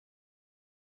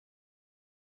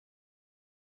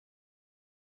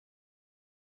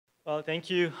Well, thank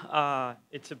you.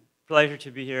 It's a pleasure to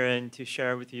be here and to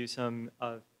share with you some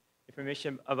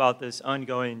information about this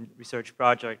ongoing research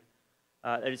project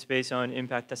that is based on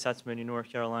impact assessment in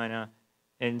North Carolina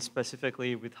and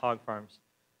specifically with hog farms.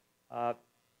 Uh,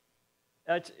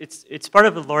 it's part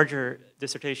of a larger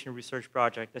dissertation research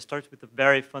project that starts with the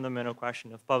very fundamental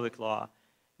question of public law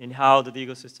and how the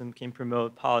legal system can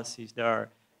promote policies that are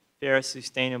fair,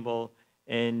 sustainable,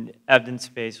 and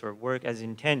evidence-based or work as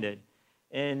intended.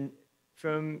 And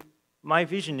from my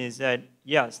vision is that,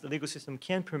 yes, the legal system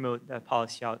can promote that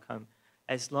policy outcome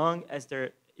as long as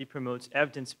it promotes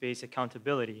evidence-based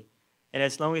accountability and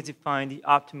as long as it finds the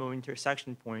optimal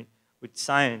intersection point with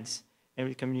science and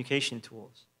with communication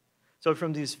tools. So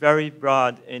from this very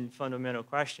broad and fundamental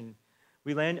question,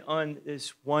 we land on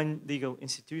this one legal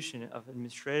institution of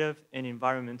administrative and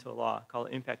environmental law called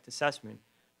impact assessment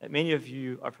that many of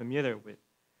you are familiar with.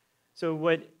 So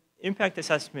what impact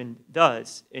assessment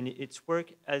does, and its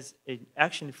work as an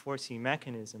action forcing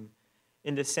mechanism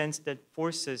in the sense that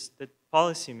forces the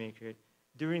policymaker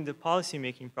during the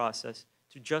policymaking process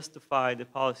to justify the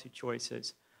policy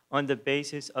choices on the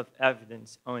basis of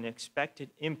evidence on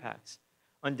expected impacts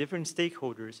on different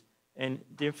stakeholders and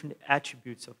different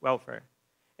attributes of welfare.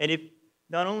 And it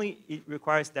not only it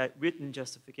requires that written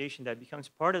justification that becomes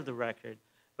part of the record,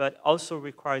 but also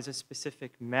requires a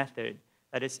specific method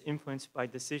that is influenced by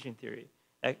decision theory.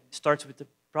 That starts with the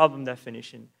problem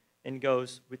definition and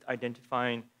goes with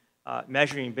identifying,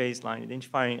 measuring baseline,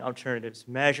 identifying alternatives,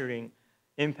 measuring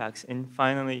impacts, and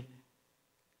finally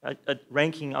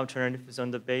ranking alternatives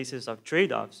on the basis of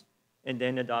trade-offs, and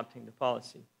then adopting the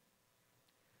policy.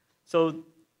 So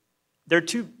there are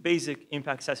two basic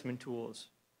impact assessment tools.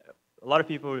 A lot of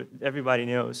people, everybody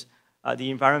knows the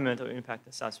environmental impact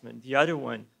assessment. The other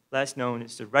one, less known,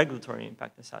 is the regulatory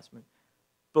impact assessment.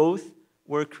 Both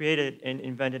were created and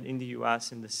invented in the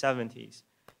US in the 70s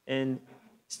and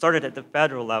started at the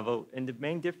federal level, and the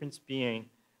main difference being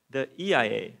the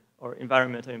EIA, or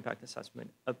environmental impact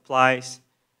assessment, applies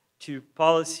to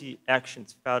policy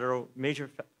actions, major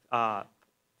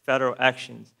federal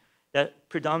actions that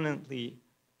predominantly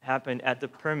happen at the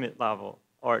permit level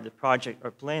or the project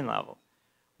or plan level,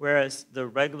 whereas the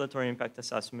regulatory impact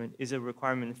assessment is a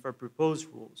requirement for proposed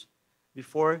rules.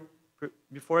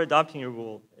 Before adopting a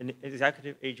rule, an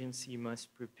executive agency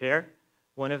must prepare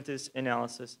one of this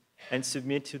analysis and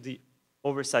submit to the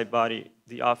oversight body,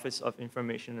 the Office of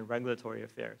Information and Regulatory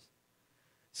Affairs.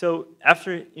 So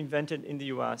after invented in the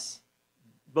US,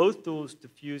 both tools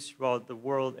diffuse throughout the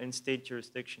world and state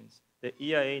jurisdictions. The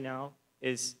EIA now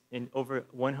is in over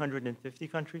 150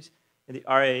 countries, and the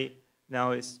RA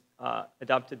now is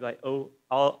adopted by all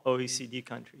OECD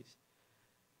countries.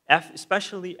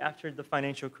 Especially after the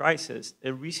financial crisis,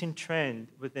 a recent trend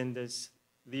within this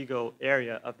legal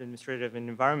area of administrative and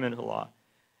environmental law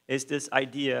is this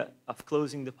idea of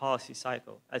closing the policy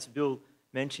cycle. As Bill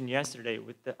mentioned yesterday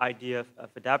with the idea of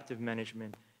adaptive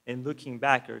management and looking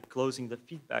back or closing the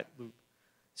feedback loop.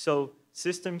 So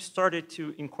systems started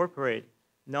to incorporate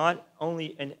not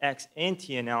only an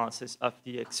ex-ante analysis of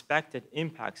the expected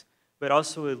impacts, but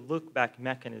also a look-back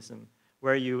mechanism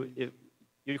where you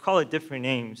call it different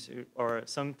names, or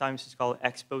sometimes it's called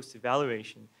ex-post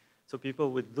evaluation. So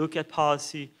people would look at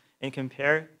policy and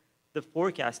compare the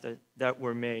forecasts that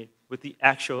were made with the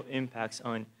actual impacts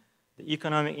on the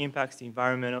economic impacts, the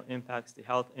environmental impacts, the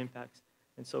health impacts,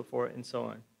 and so forth and so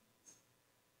on.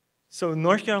 So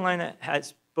North Carolina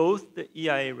has both the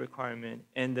EIA requirement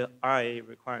and the RIA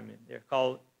requirement. They're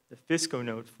called the fiscal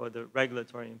note for the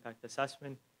regulatory impact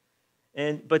assessment.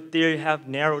 But they have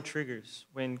narrow triggers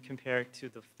when compared to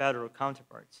the federal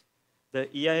counterparts.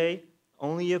 The EIA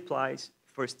only applies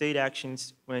for state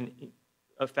actions when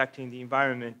affecting the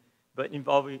environment, but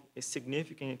involving a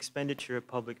significant expenditure of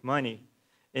public money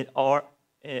or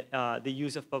the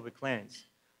use of public lands.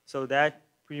 So that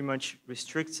pretty much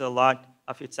restricts a lot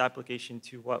of its application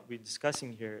to what we're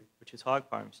discussing here, which is hog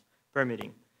farms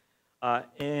permitting.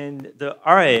 And the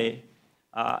RA,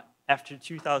 after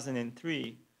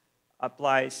 2003,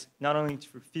 applies not only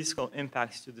to fiscal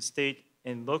impacts to the state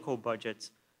and local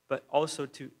budgets, but also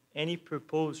to any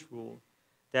proposed rule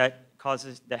that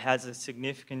has a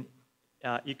significant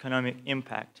economic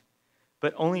impact,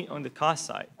 but only on the cost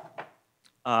side.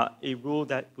 A rule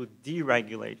that would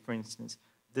deregulate, for instance,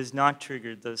 does not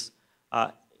trigger this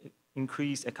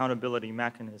increased accountability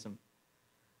mechanism.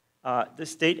 The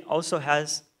state also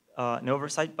has an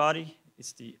oversight body.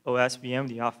 It's the OSBM,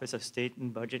 the Office of State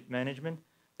and Budget Management,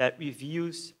 that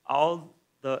reviews all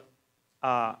the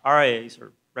RIAs,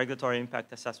 or regulatory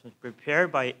impact assessments,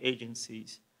 prepared by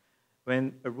agencies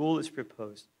when a rule is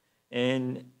proposed.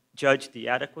 And judge the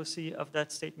adequacy of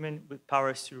that statement with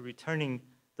powers to returning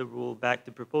the rule back,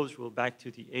 the proposed rule back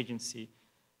to the agency,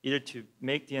 either to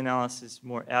make the analysis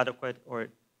more adequate or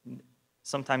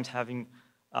sometimes having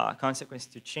consequence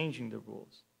to changing the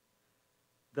rules.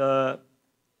 The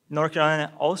North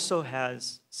Carolina also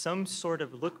has some sort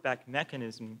of look-back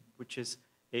mechanism, which is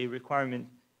a requirement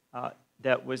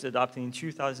that was adopted in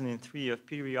 2003 of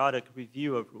periodic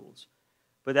review of rules.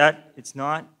 But that it's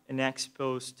not an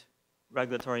ex-post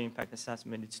regulatory impact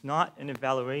assessment. It's not an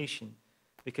evaluation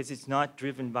because it's not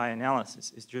driven by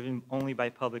analysis. It's driven only by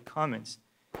public comments.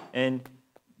 And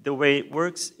the way it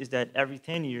works is that every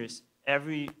 10 years,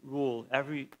 every rule,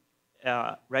 every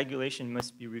regulation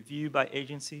must be reviewed by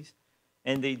agencies,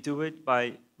 and they do it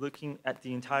by looking at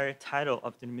the entire title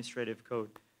of the administrative code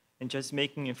and just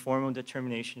making a formal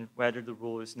determination whether the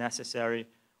rule is necessary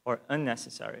or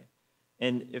unnecessary.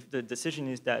 And if the decision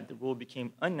is that the rule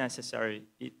became unnecessary,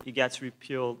 it gets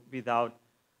repealed without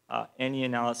any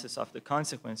analysis of the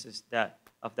consequences that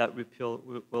of that repeal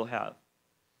will have.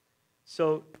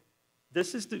 So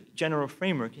this is the general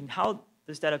framework. And how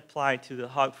does that apply to the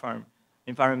hog farm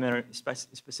environmental,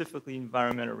 specifically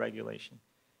environmental regulation?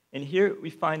 And here we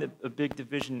find a big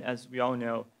division, as we all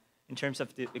know, in terms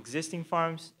of the existing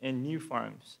farms and new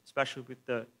farms, especially with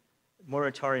the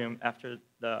moratorium after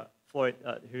the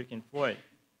Hurricane Floyd.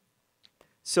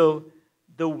 So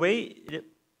the way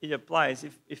it applies,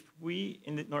 if we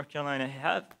in North Carolina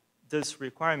have this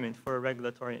requirement for a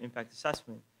regulatory impact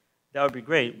assessment, that would be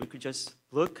great. We could just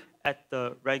look at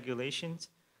the regulations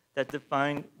that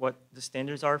define what the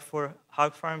standards are for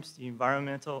hog farms, the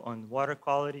environmental, on water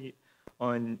quality,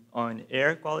 on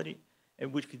air quality,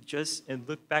 and we could just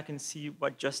look back and see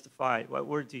what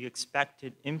were the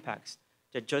expected impacts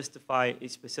that justify a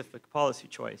specific policy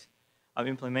choice of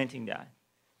implementing that.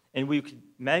 And we could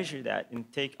measure that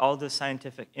and take all the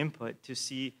scientific input to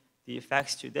see the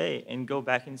effects today and go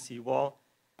back and see, well,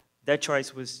 that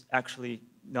choice was actually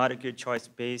not a good choice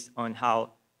based on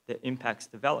how the impacts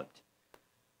developed.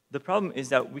 The problem is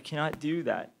that we cannot do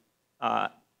that,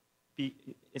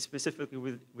 specifically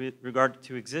with regard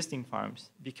to existing farms,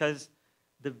 because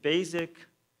the basic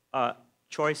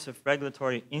choice of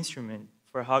regulatory instrument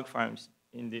for hog farms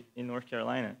in North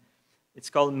Carolina, it's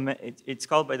called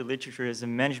by the literature as a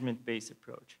management-based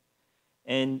approach.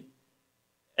 And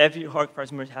every hog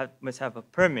farm must have a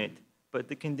permit, but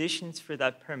the conditions for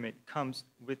that permit comes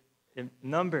with a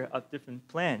number of different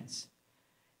plans.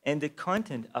 And the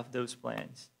content of those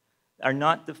plans are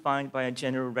not defined by a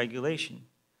general regulation.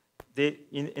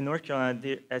 In North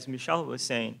Carolina, as Michelle was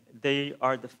saying, they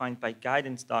are defined by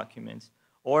guidance documents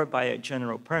or by a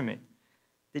general permit.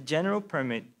 The general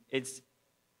permit, it's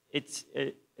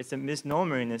a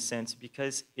misnomer in a sense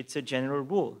because it's a general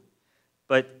rule.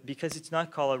 But because it's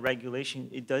not called a regulation,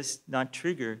 it does not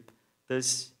trigger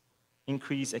this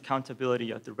increased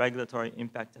accountability of the regulatory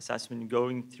impact assessment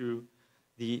going through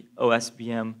the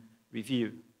OSBM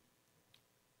review.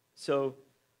 So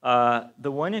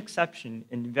the one exception,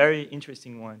 and very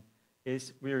interesting one,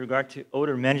 is with regard to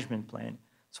odor management plan.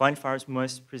 Swine farms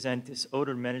must present this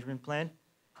odor management plan,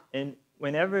 and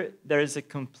whenever there is a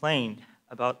complaint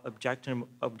about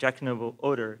objectionable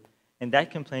odor, and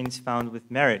that complaint is found with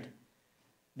merit,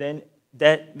 then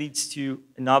that leads to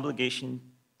an obligation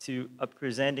to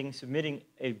submitting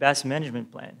a best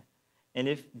management plan. And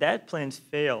if that plan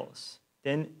fails,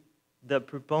 then the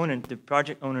proponent, the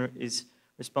project owner, is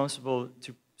responsible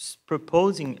to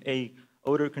proposing a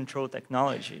odor control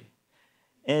technology.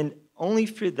 And only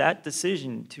for that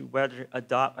decision to whether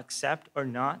accept or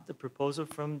not the proposal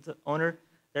from the owner,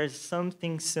 there's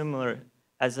something similar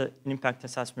as an impact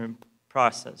assessment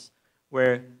process,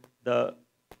 where the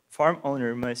farm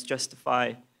owner must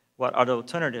justify what are the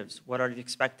alternatives, what are the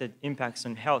expected impacts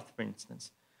on health, for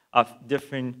instance, of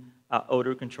different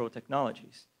odor control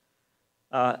technologies.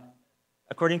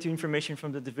 According to information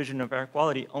from the Division of Air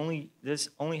Quality, this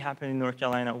only happened in North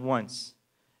Carolina once.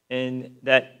 And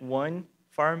that one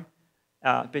farm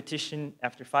petitioned,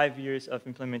 after 5 years of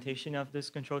implementation of this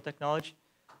control technology,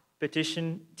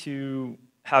 petitioned to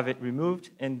have it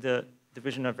removed, and the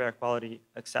Division of Air Quality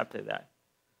accepted that.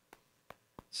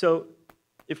 So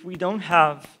if we don't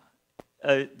have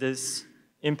this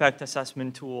impact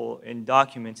assessment tool and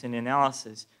documents and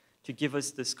analysis to give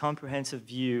us this comprehensive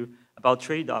view about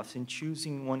trade-offs in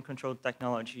choosing one control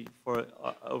technology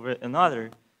over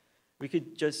another, we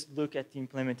could just look at the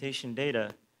implementation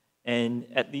data and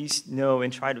at least know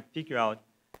and try to figure out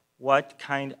what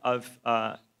kind of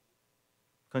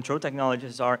control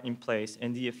technologies are in place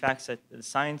and the effects that the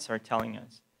science are telling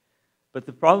us. But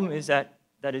the problem is that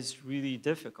is really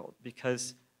difficult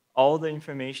because all the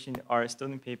information are still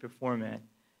in paper format,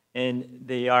 And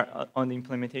they are on the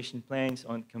implementation plans,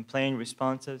 on complaint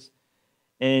responses,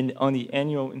 and on the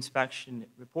annual inspection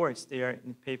reports. They are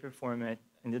in paper format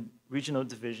in the regional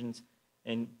divisions,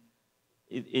 and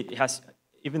it has,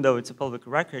 even though it's a public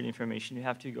record information, you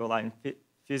have to go out and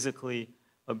physically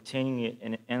obtaining it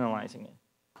and analyzing it.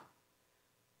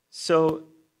 So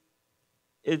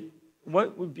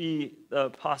what would be the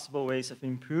possible ways of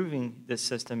improving this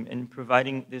system and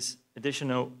providing this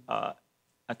additional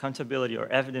accountability or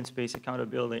evidence-based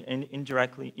accountability and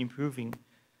indirectly improving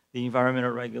the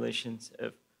environmental regulations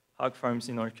of hog farms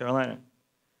in North Carolina?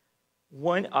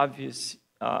 One obvious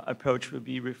approach would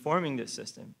be reforming the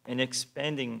system and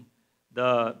expanding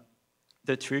the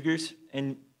triggers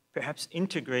and perhaps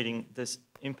integrating this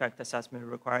impact assessment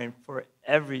requirement for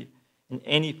every and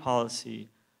any policy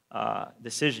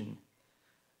decision.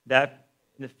 That,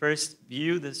 in the first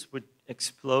view, this would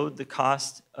explode the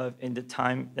cost of and the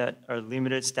time that our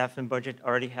limited staff and budget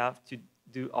already have to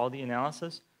do all the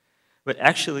analysis. But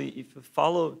actually, if you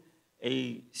follow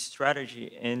a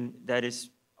strategy and that is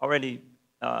already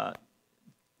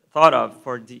thought of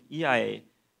for the EIA,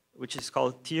 which is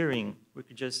called tiering, we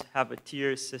could just have a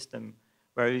tier system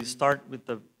where you start with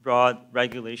the broad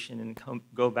regulation and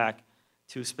go back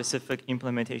to specific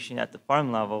implementation at the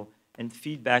farm level and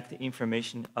feed back the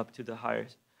information up to the higher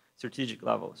strategic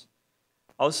levels.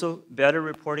 Also, better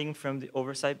reporting from the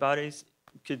oversight bodies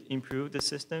could improve the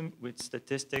system with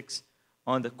statistics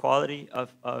on the quality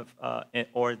of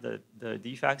or the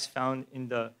defects found in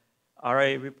the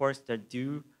RA reports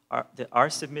that are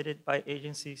submitted by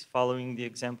agencies, following the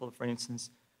example, for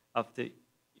instance, of the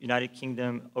United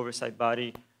Kingdom oversight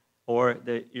body or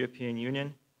the European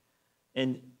Union.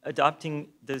 And adopting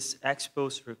this ex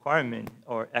post requirement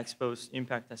or ex post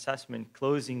impact assessment,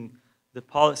 closing the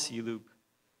policy loop,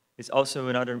 is also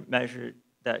another measure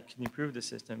that can improve the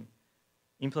system.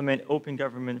 Implement open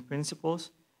government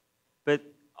principles, but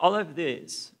all of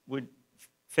this would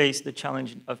face the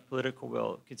challenge of political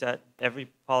will, because at every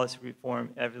policy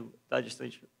reform, every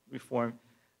legislature reform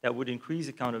that would increase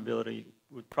accountability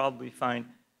would probably find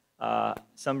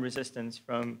some resistance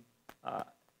from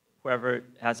whoever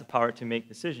has the power to make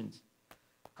decisions.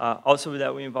 Also,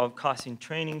 that would involve cost in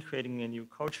training, creating a new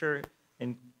culture,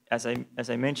 and as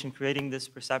I mentioned, creating this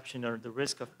perception or the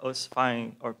risk of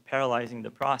ossifying or paralyzing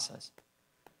the process.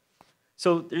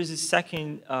 So there's a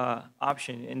second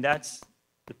option, and that's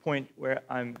the point where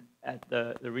I'm at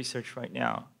the research right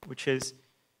now, which is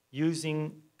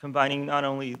combining not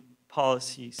only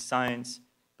policy, science,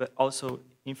 but also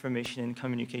information and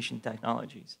communication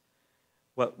technologies.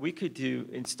 What we could do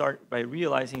and start by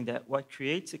realizing that what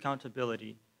creates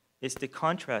accountability is the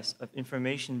contrast of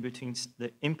information between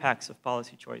the impacts of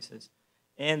policy choices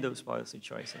and those policy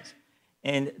choices.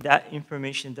 And that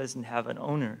information doesn't have an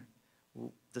owner.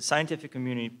 The scientific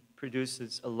community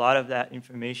produces a lot of that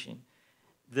information.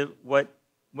 What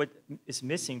is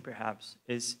missing, perhaps,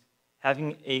 is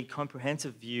having a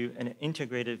comprehensive view and an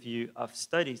integrated view of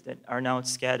studies that are now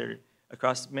scattered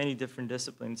across many different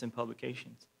disciplines and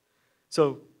publications.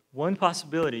 So one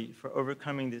possibility for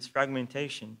overcoming this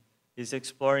fragmentation is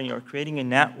exploring or creating a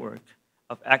network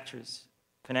of actors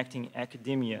connecting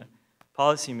academia,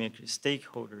 policymakers,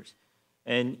 stakeholders,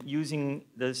 and using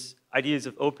these ideas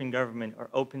of open government or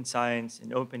open science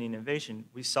and open innovation.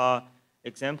 We saw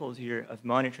examples here of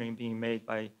monitoring being made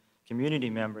by community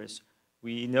members.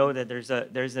 We know that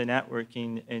there's a network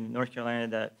in North Carolina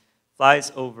that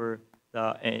flies over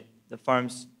the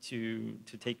farms to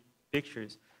take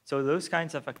pictures. So those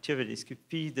kinds of activities could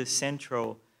feed the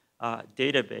central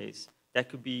database that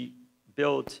could be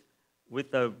built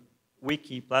with a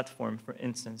wiki platform, for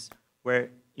instance, where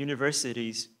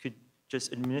universities could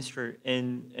just administer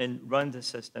and run the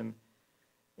system.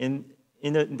 In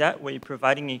that way,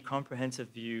 providing a comprehensive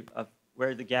view of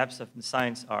where the gaps of the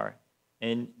science are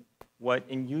and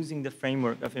using the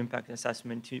framework of impact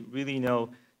assessment to really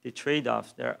know the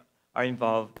trade-offs that are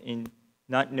involved in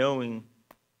not knowing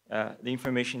the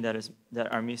information that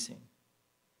are missing.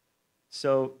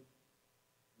 So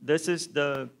this is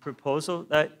the proposal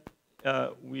that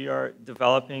we are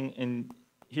developing, and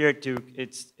here at Duke,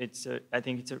 I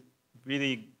think it's a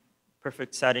really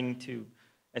perfect setting to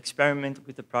experiment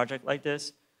with a project like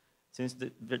this, since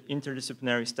the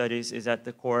interdisciplinary studies is at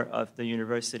the core of the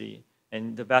university,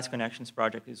 and the Vast Connections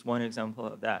project is one example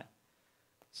of that.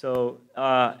 So,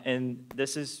 and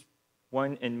this is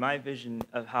one in my vision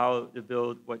of how to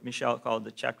build what Michelle called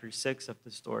the chapter 6 of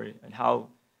the story, and how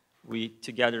we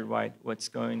together write what's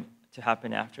going to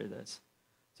happen after this.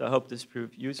 So I hope this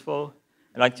proved useful.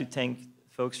 I'd like to thank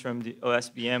folks from the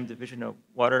OSBM Division of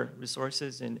Water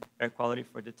Resources and Air Quality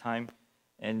for the time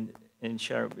and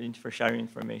and for sharing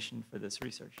information for this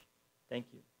research. Thank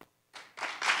you.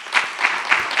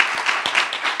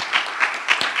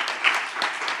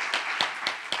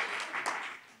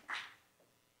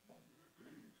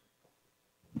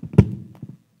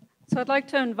 So I'd like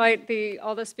to invite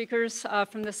all the speakers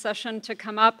from this session to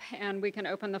come up, and we can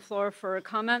open the floor for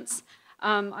comments.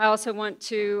 I also want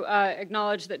to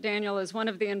acknowledge that Daniel is one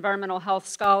of the environmental health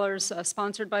scholars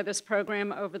sponsored by this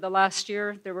program over the last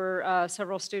year. There were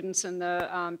several students in the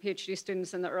PhD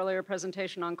students in the earlier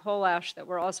presentation on coal ash that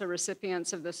were also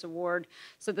recipients of this award.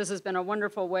 So this has been a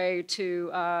wonderful way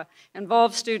to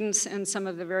involve students in some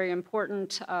of the very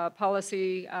important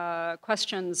policy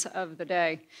questions of the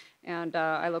day. And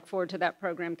I look forward to that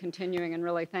program continuing and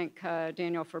really thank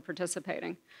Daniel for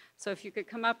participating. So if you could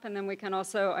come up, and then we can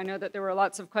also, I know that there were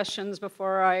lots of questions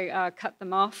before I cut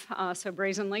them off so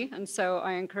brazenly, and so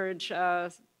I encourage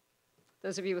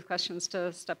those of you with questions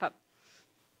to step up.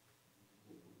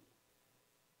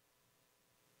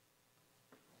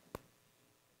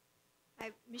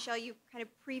 Michelle, you kind of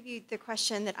previewed the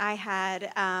question that I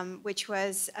had, which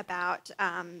was about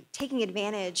taking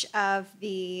advantage of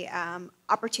the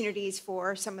opportunities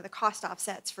for some of the cost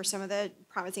offsets for some of the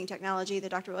promising technology that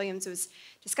Dr. Williams was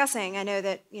discussing. I know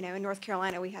that in North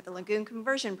Carolina we had the lagoon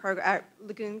conversion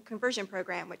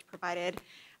program, which provided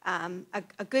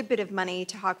a good bit of money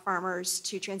to hog farmers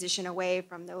to transition away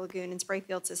from the lagoon and spray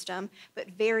field system, but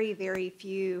very, very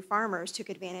few farmers took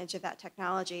advantage of that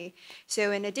technology.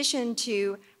 So in addition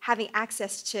to having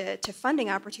access to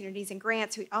funding opportunities and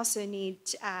grants, we also need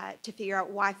to figure out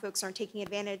why folks aren't taking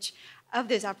advantage of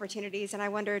those opportunities. And I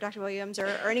wonder, Dr. Williams or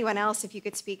anyone else, if you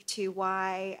could speak to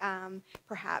why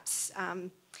perhaps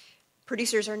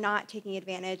producers are not taking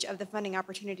advantage of the funding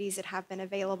opportunities that have been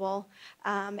available,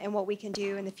 and what we can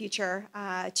do in the future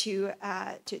to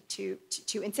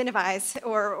incentivize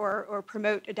or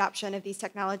promote adoption of these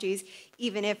technologies,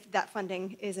 even if that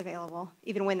funding is available,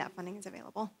 even when that funding is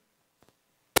available.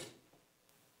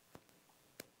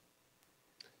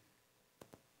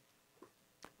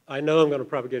 I know I'm going to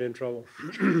probably get in trouble.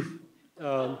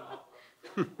 A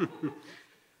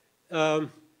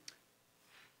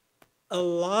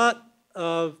lot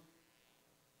of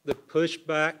the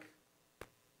pushback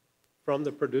from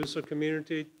the producer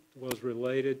community was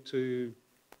related to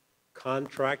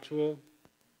contractual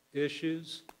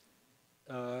issues.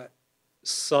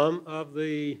 Some of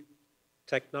the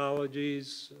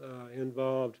technologies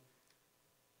involved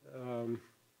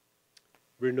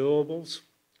renewables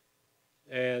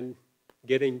and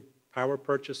getting power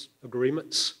purchase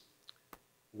agreements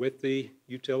with the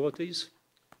utilities.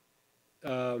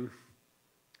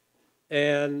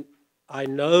 And I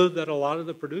know that a lot of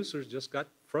the producers just got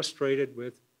frustrated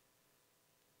with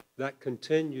that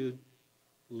continued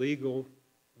legal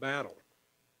battle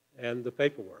and the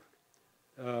paperwork.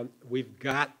 We've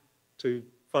got to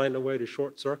find a way to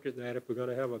short circuit that if we're going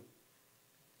to have an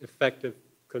effective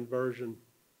conversion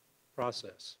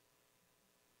process.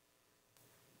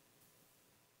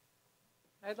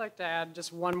 I'd like to add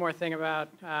just one more thing about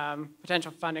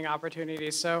potential funding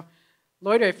opportunities. So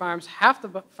Lloydway Farms, half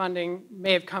the funding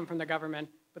may have come from the government,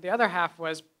 but the other half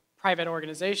was private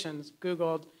organizations,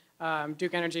 Google,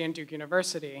 Duke Energy, and Duke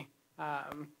University.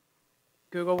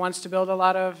 Google wants to build a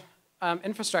lot of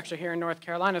infrastructure here in North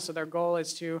Carolina, so their goal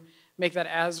is to make that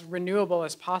as renewable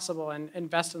as possible and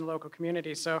invest in the local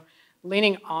community. So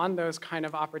leaning on those kind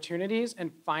of opportunities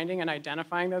and finding and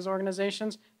identifying those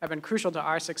organizations have been crucial to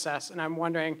our success, and I'm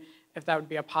wondering if that would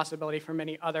be a possibility for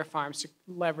many other farms to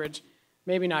leverage.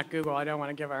 Maybe not Google, I don't want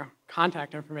to give our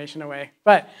contact information away,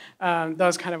 but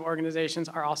those kind of organizations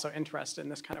are also interested in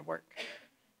this kind of work.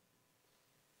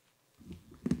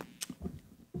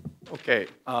 Okay,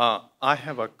 I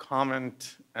have a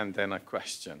comment and then a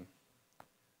question.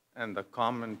 And the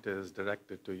comment is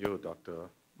directed to you, Dr.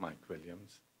 Mike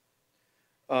Williams.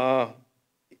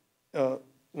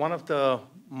 One of the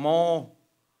more,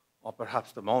 or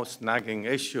perhaps the most nagging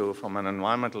issue from an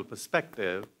environmental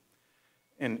perspective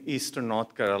in eastern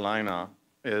North Carolina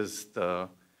is the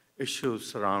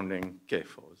issues surrounding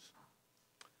CAFOs.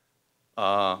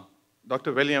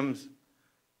 Dr. Williams,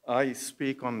 I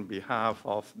speak on behalf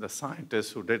of the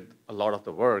scientists who did a lot of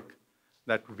the work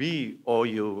that we owe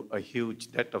you a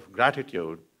huge debt of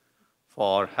gratitude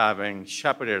for having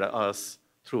shepherded us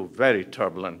through very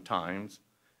turbulent times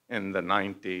in the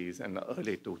 90s and the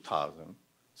early 2000s.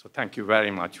 So thank you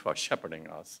very much for shepherding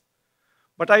us.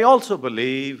 But I also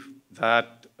believe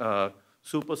that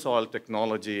super soil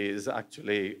technology is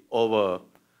actually over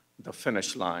the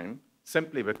finish line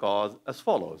simply because as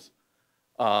follows.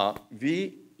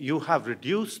 You have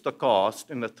reduced the cost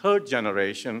in the third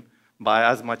generation by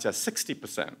as much as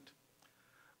 60%.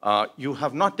 you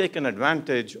have not taken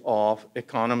advantage of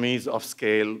economies of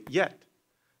scale yet,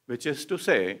 which is to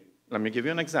say, let me give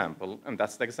you an example, and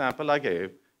that's the example I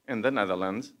gave in the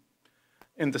Netherlands.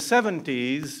 In the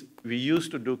 70s, we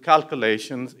used to do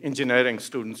calculations, engineering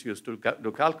students used to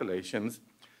do calculations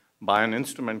by an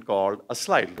instrument called a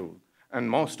slide rule. And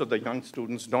most of the young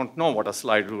students don't know what a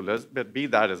slide rule is, but be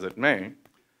that as it may.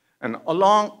 And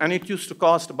it used to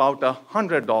cost about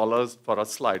 $100 for a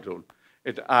slide rule.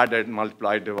 It added,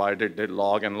 multiplied, divided, did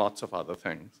log, and lots of other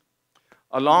things.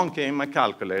 Along came a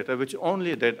calculator, which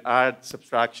only did add,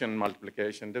 subtraction,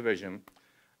 multiplication, division.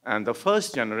 And the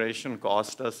first generation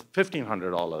cost us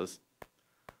 $1,500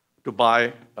 to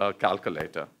buy a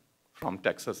calculator from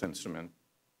Texas Instruments.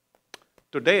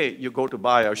 Today, you go to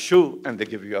buy a shoe, and they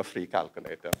give you a free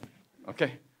calculator,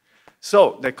 okay?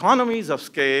 So the economies of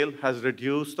scale has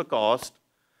reduced the cost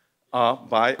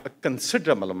by a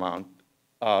considerable amount.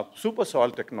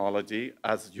 Supersoil technology,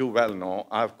 as you well know,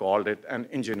 I've called it an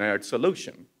engineered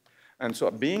solution. And so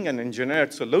being an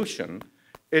engineered solution,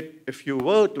 if you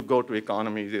were to go to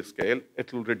economies of scale,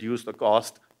 it will reduce the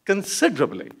cost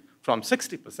considerably, from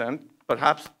 60%,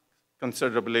 perhaps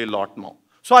considerably a lot more.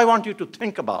 So I want you to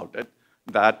think about it,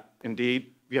 that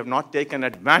indeed we have not taken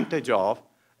advantage of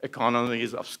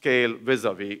economies of scale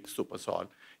vis-a-vis supersoil,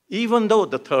 even though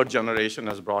the third generation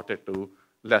has brought it to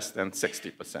less than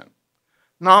 60%.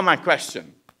 Now my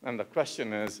question, and the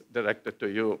question is directed to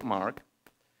you, Mark.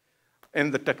 In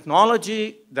the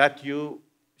technology that you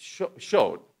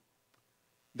showed,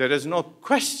 there is no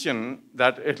question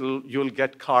that you'll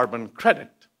get carbon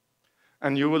credit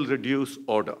and you will reduce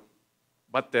odor.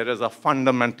 But there is a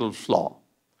fundamental flaw.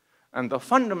 And the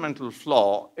fundamental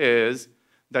flaw is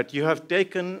that you have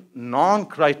taken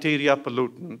non-criteria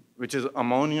pollutant, which is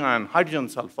ammonia and hydrogen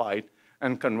sulfide,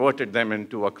 and converted them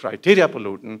into a criteria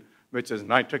pollutant, which is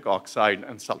nitric oxide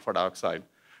and sulfur dioxide,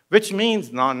 which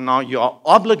means now you are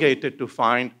obligated to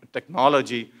find a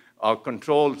technology or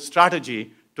control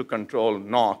strategy to control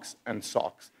NOx and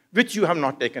SOx, which you have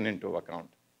not taken into account.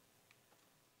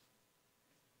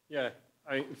 Yeah,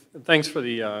 thanks for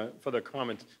the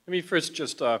comment. Let me first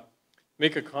just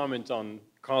make a comment on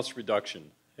cost reduction.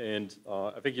 And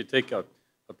I think you take a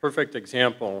perfect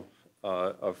example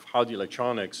of how the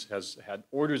electronics has had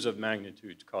orders of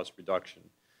magnitude cost reduction.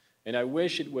 And I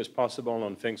wish it was possible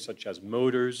on things such as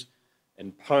motors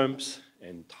and pumps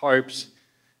and tarps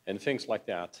and things like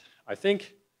that. I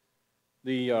think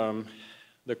the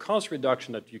cost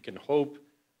reduction that you can hope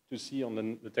to see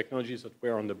on the technologies that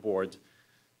were on the board,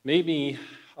 maybe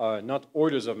not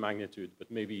orders of magnitude, but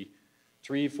maybe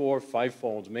 3, 4,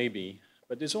 5-fold maybe,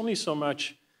 but there's only so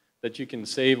much that you can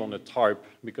save on a tarp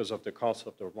because of the cost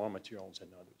of the raw materials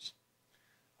and others.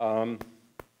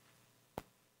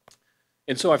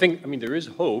 And so I mean, there is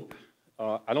hope.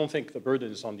 I don't think the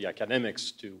burden is on the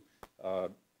academics to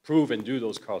prove and do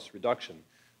those cost reduction,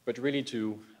 but really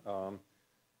to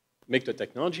make the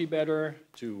technology better,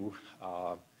 to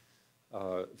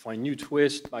find new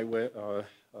twists by way,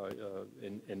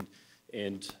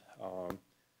 and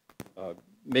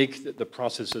make the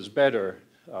processes better.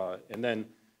 And then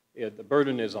the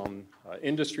burden is on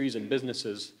industries and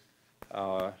businesses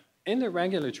and the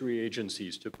regulatory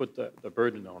agencies to put the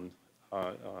burden on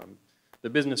the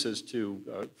businesses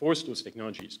to force those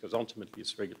technologies, because ultimately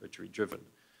it's regulatory driven.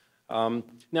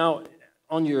 Now,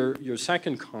 on your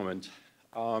second comment,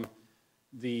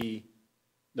 the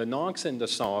NOx and the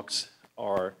SOx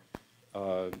are,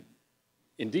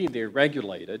 indeed, they're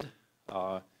regulated,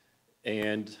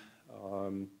 and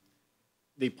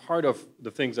they're part of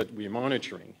the things that we're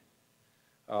monitoring.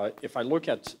 If I look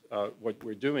at what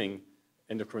we're doing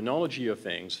and the chronology of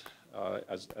things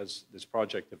as this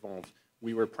project evolved,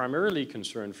 we were primarily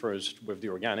concerned first with the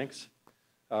organics,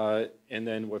 and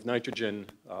then with nitrogen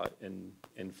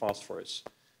and phosphorus.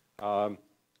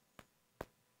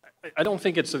 I don't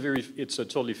think it's a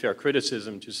totally fair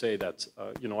criticism to say that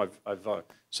you know, I've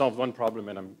solved one problem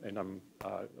and I'm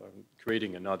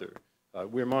creating another.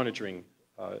 We're monitoring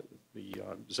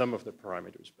some of the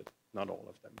parameters, but not all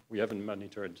of them. We haven't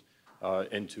monitored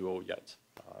N2O yet,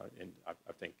 and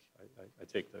I think I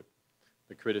take the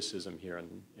criticism here,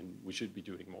 and we should be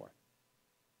doing more.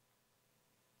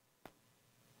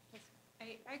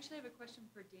 I actually have a question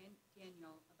for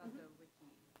Daniel about the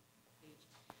wiki page.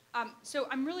 So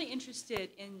I'm really interested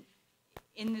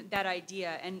in that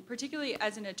idea, and particularly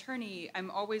as an attorney,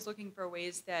 I'm always looking for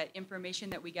ways that information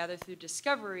that we gather through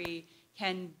discovery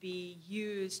can be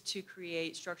used to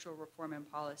create structural reform and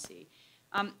policy.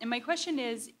 And my question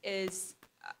is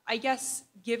I guess,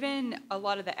 given a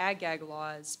lot of the ag-gag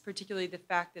laws, particularly the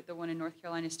fact that the one in North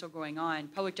Carolina is still going on,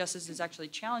 public justice is actually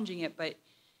challenging it, but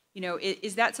You know,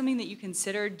 is that something that you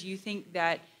considered? Do you think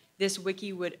that this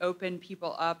wiki would open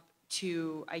people up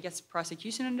to, I guess,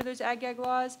 prosecution under those ag-gag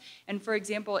laws? And for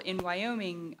example, in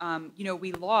Wyoming, you know,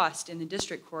 we lost in the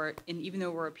district court, and even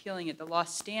though we're appealing it, the law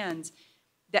stands.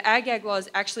 The ag-gag laws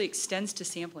actually extends to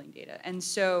sampling data. And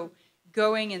so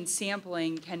going and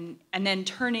sampling and then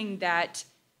turning that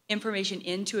information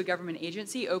into a government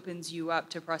agency opens you up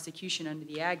to prosecution under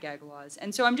the ag-gag laws.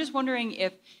 And so I'm just wondering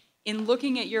if, in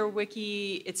looking at your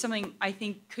wiki, it's something I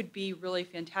think could be really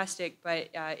fantastic, but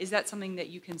is that something that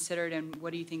you considered, and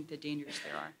what do you think the dangers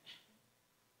there are?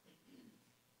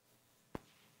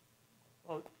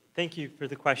 Well, thank you for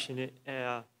the question.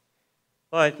 Well,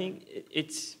 I think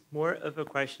it's more of a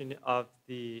question of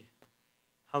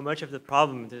how much of the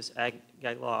problem this ag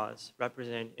laws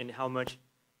represent, and how much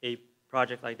a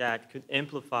project like that could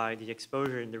amplify the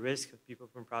exposure and the risk of people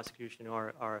from prosecution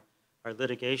or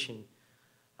litigation.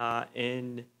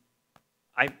 And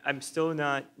I'm still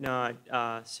not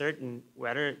certain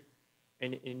whether,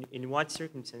 in what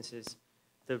circumstances,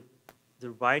 the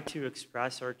right to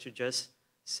express or to just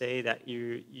say that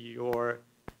your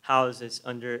house is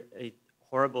under a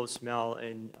horrible smell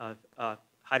and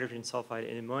hydrogen sulfide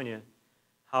and ammonia,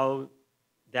 how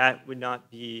that would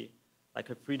not be like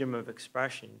a freedom of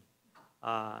expression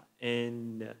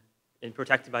and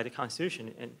protected by the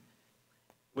Constitution, and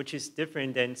which is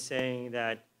different than saying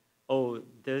that, oh,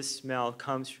 this smell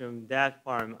comes from that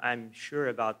farm, I'm sure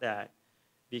about that,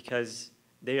 because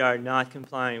they are not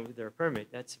complying with their permit.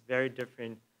 That's a very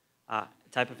different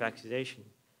type of accusation.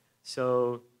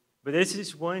 So, but this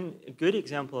is one good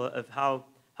example of how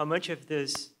much of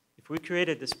this, if we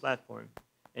created this platform,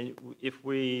 and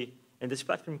this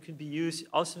platform could be used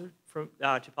also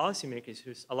to policymakers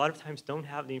who a lot of times don't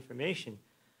have the information,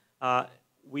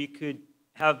 we could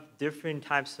have different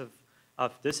types of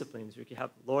disciplines. We could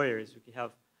have lawyers, we could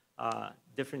have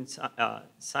different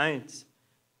science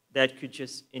that could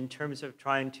just, in terms of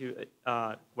trying to,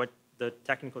 what the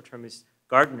technical term is,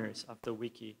 gardeners of the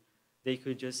wiki, they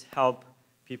could just help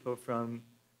people from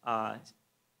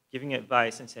giving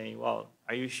advice and saying, well,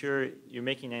 are you sure you're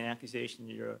making an accusation,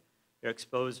 you're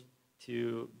exposed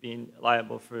to being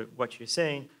liable for what you're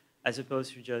saying, as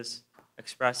opposed to just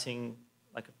expressing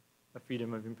like a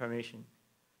freedom of information?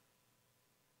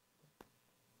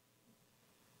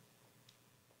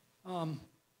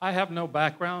 I have no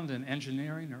background in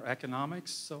engineering or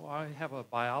economics, so I have a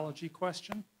biology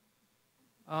question.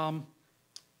 How,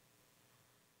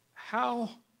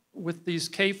 with these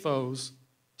CAFOs,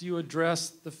 do you address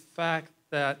the fact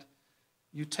that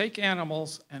you take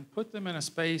animals and put them in a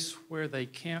space where they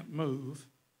can't move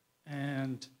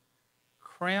and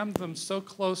cram them so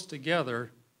close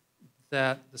together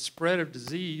that the spread of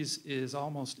disease is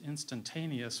almost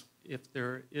instantaneous if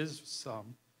there is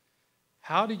some?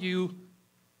 How do you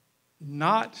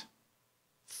not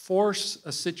force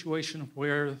a situation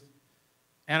where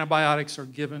antibiotics are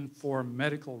given for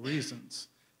medical reasons?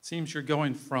 It seems you're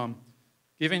going from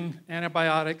giving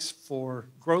antibiotics for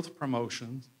growth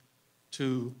promotion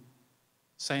to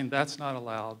saying that's not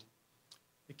allowed.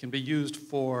 It can be used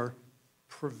for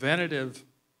preventative,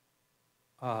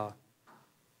 the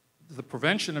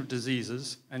prevention of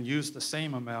diseases, and use the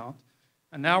same amount.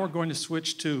 And now we're going to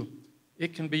switch to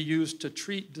it can be used to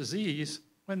treat disease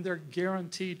when they're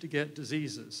guaranteed to get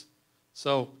diseases.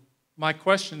 So my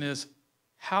question is,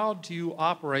 how do you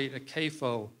operate a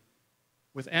CAFO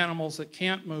with animals that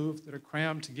can't move, that are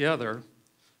crammed together?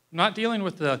 I'm not dealing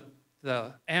with the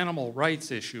animal rights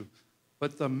issue,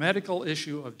 but the medical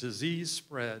issue of disease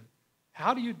spread.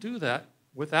 How do you do that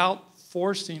without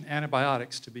forcing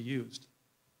antibiotics to be used?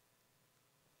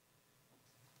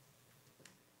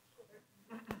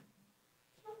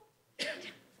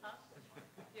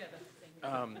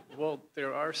 Well,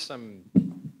 there are some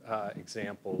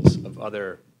examples of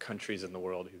other countries in the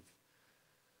world who've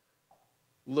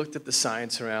looked at the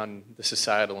science around the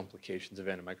societal implications of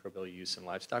antimicrobial use in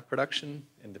livestock production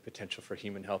and the potential for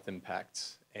human health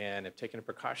impacts, and have taken a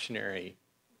precautionary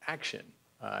action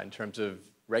in terms of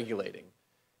regulating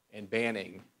and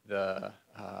banning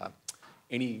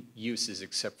any uses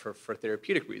except for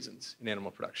therapeutic reasons in animal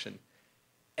production.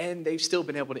 And they've still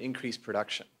been able to increase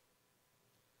production.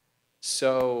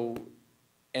 So,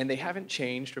 and they haven't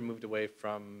changed or moved away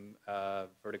from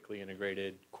vertically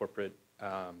integrated corporate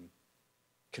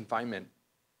confinement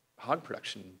hog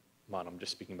production model. I'm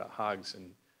just speaking about hogs, and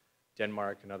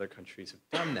Denmark and other countries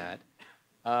have done that.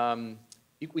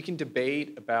 We can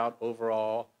debate about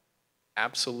overall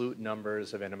absolute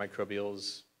numbers of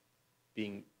antimicrobials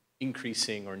being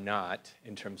increasing or not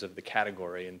in terms of the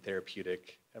category and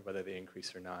therapeutic, whether they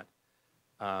increase or not.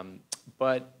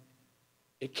 But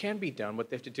It can be done. What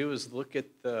they have to do is look at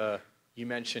you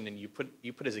mentioned and you put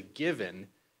as a given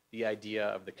the idea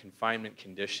of the confinement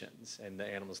conditions and the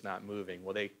animals not moving.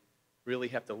 Well, they really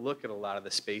have to look at a lot of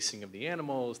the spacing of the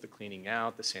animals, the cleaning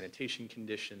out, the sanitation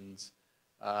conditions,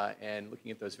 and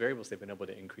looking at those variables, they've been able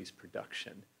to increase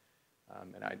production.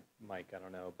 Mike, I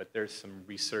don't know, but there's some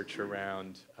research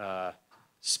around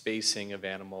spacing of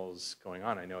animals going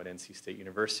on, I know at NC State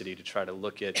University, to try to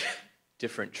look at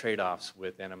different trade-offs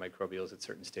with antimicrobials at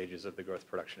certain stages of the growth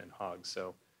production in hogs.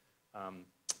 So, I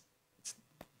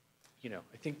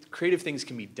think creative things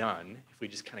can be done if we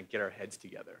just kind of get our heads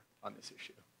together on this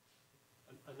issue.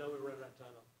 I know we ran out of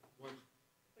time.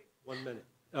 One minute.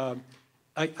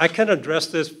 I can address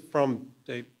this from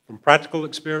practical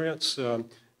experience.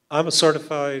 I'm a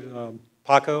certified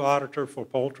PACO auditor for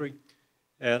poultry,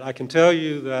 and I can tell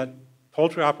you that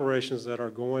poultry operations that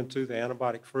are going to the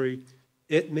antibiotic-free,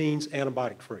 it means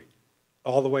antibiotic-free,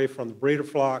 all the way from the breeder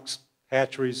flocks,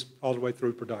 hatcheries, all the way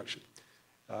through production.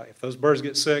 If those birds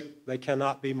get sick, they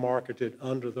cannot be marketed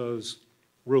under those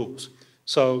rules.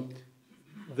 So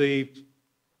the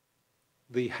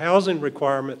housing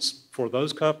requirements for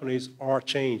those companies are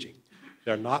changing.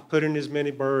 They're not putting as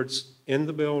many birds in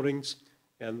the buildings,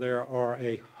 and there are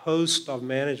a host of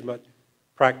management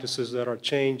practices that are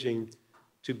changing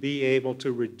to be able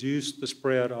to reduce the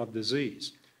spread of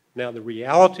disease. Now, the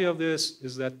reality of this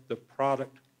is that the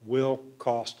product will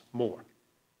cost more.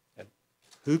 And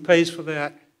who pays for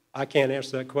that? I can't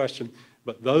answer that question,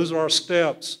 but those are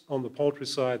steps on the poultry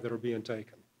side that are being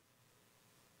taken.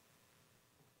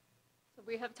 So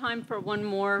we have time for one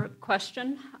more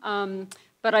question,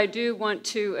 but I do want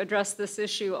to address this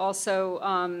issue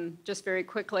also just very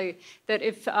quickly, that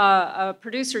if a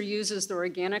producer uses the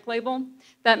organic label,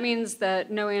 that means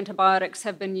that no antibiotics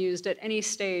have been used at any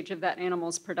stage of that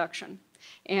animal's production.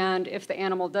 And if the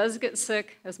animal does get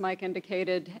sick, as Mike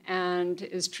indicated, and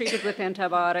is treated with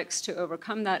antibiotics to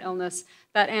overcome that illness,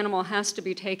 that animal has to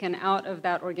be taken out of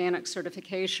that organic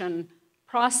certification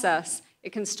process.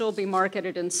 It can still be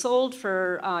marketed and sold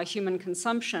for human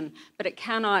consumption, but it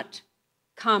cannot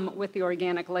come with the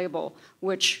organic label,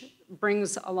 which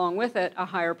brings along with it a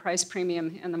higher price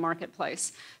premium in the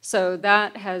marketplace. So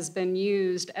that has been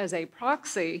used as a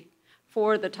proxy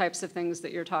for the types of things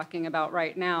that you're talking about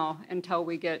right now until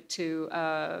we get to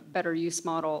a better use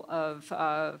model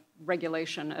of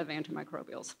regulation of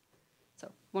antimicrobials.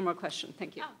 So one more question,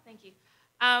 thank you. Oh, thank you.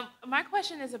 My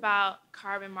question is about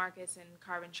carbon markets and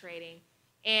carbon trading.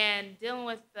 And dealing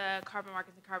with the carbon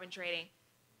markets and carbon trading,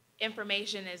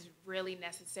 information is really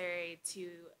necessary to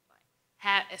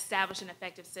establish an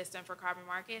effective system for carbon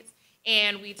markets.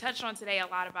 And we touched on today a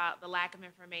lot about the lack of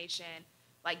information,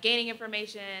 like gaining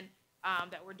information,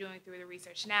 that we're doing through the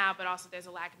research now, but also there's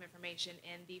a lack of information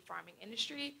in the farming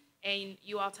industry. And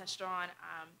you all touched on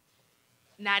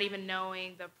not even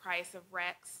knowing the price of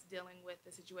REX, dealing with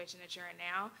the situation that you're in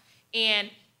now. And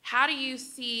how do you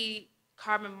see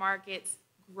carbon markets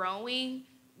growing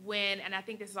when, and I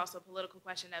think this is also a political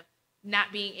question of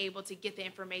not being able to get the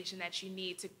information that you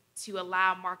need to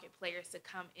allow market players to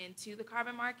come into the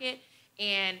carbon market?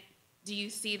 And do you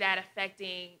see that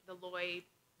affecting the Lloyd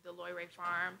Ray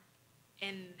farm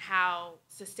and how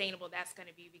sustainable that's going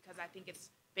to be? Because I think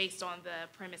it's based on the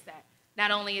premise that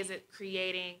not only is it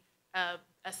creating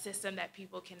a system that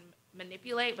people can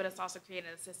manipulate, but it's also creating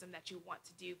a system that you want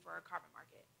to do for a carbon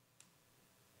market.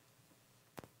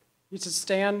 You should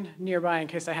stand nearby in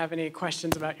case I have any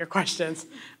questions about your questions.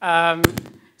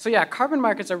 So yeah, carbon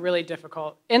markets are really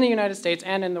difficult. In the United States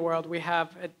and in the world, we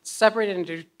have it separated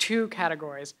into two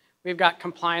categories. We've got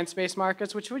compliance-based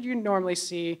markets, which would you normally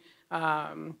see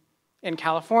in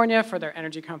California for their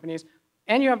energy companies.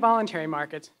 And you have voluntary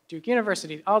markets, Duke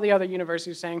University, all the other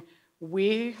universities saying,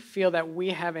 we feel that we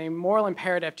have a moral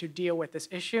imperative to deal with this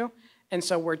issue, and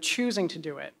so we're choosing to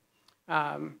do it.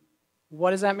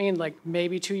 What does that mean? Like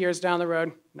maybe 2 years down the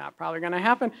road, not probably going to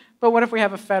happen, but what if we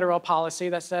have a federal policy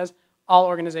that says all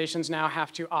organizations now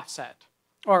have to offset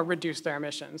or reduce their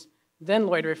emissions? Then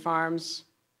Lloyd Ray Farms,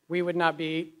 we would not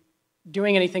be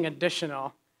doing anything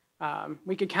additional.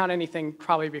 We could count anything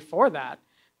probably before that,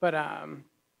 but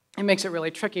it makes it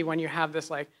really tricky when you have this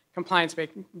like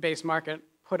compliance-based market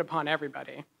put upon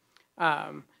everybody.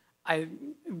 I've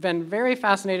been very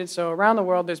fascinated. So around the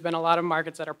world, there's been a lot of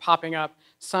markets that are popping up.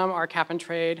 Some are cap and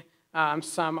trade,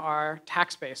 some are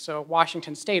tax-based. So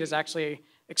Washington State is actually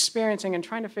experiencing and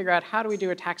trying to figure out how do we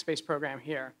do a tax-based program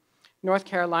here. North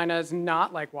Carolina is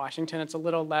not like Washington. It's a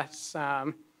little less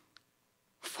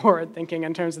forward-thinking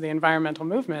in terms of the environmental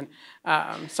movement.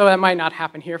 So that might not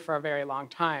happen here for a very long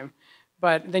time.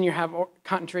 But then you have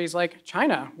countries like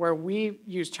China, where we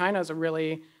use China as a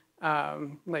really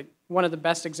like one of the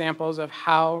best examples of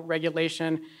how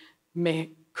regulation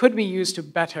could be used to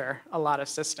better a lot of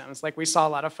systems. Like we saw a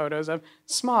lot of photos of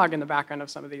smog in the background of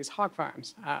some of these hog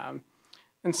farms.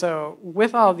 And so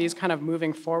with all of these kind of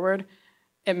moving forward,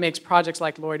 it makes projects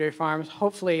like Lloyd Farms,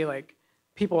 hopefully like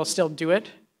people will still do it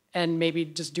and maybe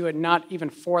just do it not even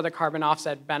for the carbon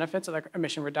offset benefits of the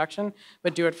emission reduction,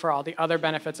 but do it for all the other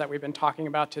benefits that we've been talking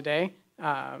about today.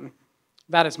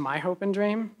 That is my hope and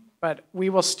dream, but we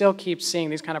will still keep seeing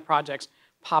these kind of projects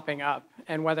popping up,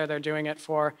 and whether they're doing it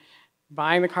for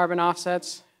buying the carbon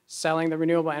offsets, selling the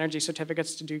renewable energy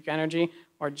certificates to Duke Energy,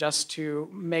 or just to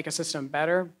make a system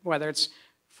better, whether it's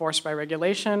forced by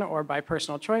regulation or by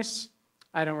personal choice,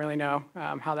 I don't really know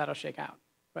how that'll shake out.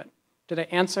 But did I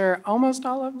answer almost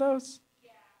all of those?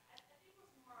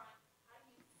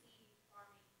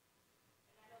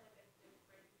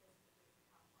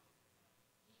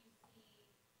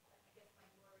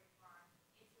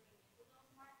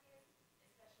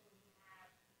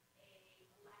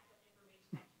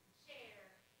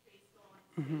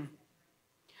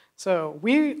 So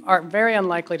we are very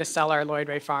unlikely to sell our Lloyd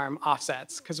Ray Farm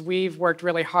offsets because we've worked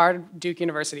really hard. Duke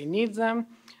University needs them,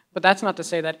 but that's not to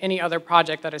say that any other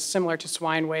project that is similar to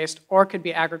swine waste or could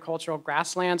be agricultural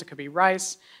grasslands, it could be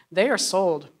rice, they are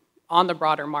sold on the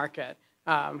broader market.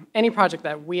 Any project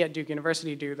that we at Duke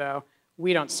University do, though,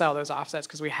 we don't sell those offsets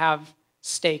because we have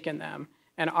stake in them.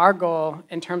 And our goal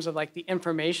in terms of like the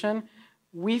information,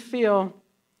 we feel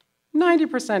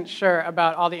 90% sure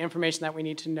about all the information that we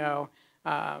need to know.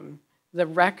 The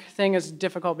REC thing is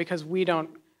difficult because we don't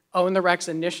own the RECs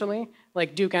initially.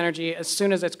 Like Duke Energy, as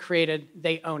soon as it's created,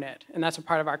 they own it. And that's a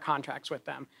part of our contracts with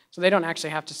them. So they don't actually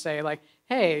have to say like,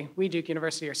 hey, we Duke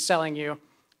University are selling you,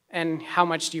 and how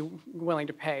much do you willing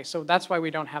to pay? So that's why we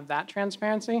don't have that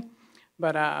transparency.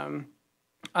 But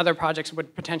other projects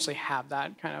would potentially have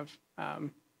that kind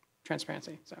of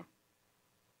transparency. So.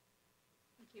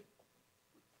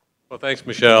 Well, thanks,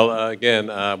 Michelle. Again,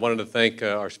 I wanted to thank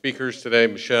our speakers today,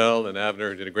 Michelle and Avner,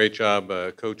 who did a great job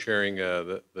co-chairing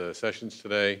the sessions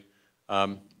today.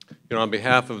 You know, on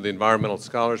behalf of the Environmental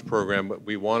Scholars Program, what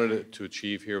we wanted to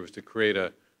achieve here was to create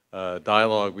a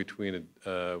dialogue between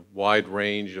a wide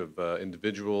range of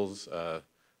individuals,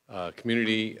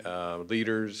 community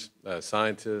leaders,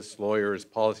 scientists, lawyers,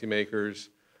 policymakers.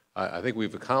 I think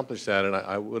we've accomplished that, and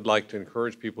I would like to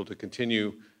encourage people to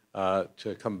continue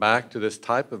to come back to this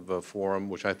type of a forum,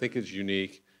 which I think is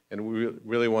unique, and we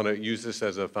really want to use this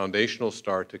as a foundational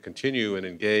start to continue and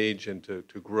engage and to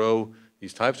grow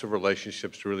these types of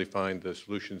relationships to really find the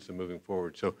solutions to moving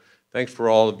forward. So thanks for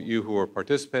all of you who are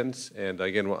participants, and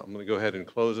again, I'm going to go ahead and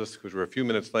close this because we're a few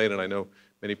minutes late, and I know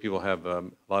many people have a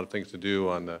lot of things to do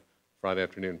on Friday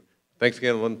afternoon. Thanks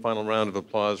again. One final round of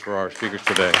applause for our speakers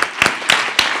today.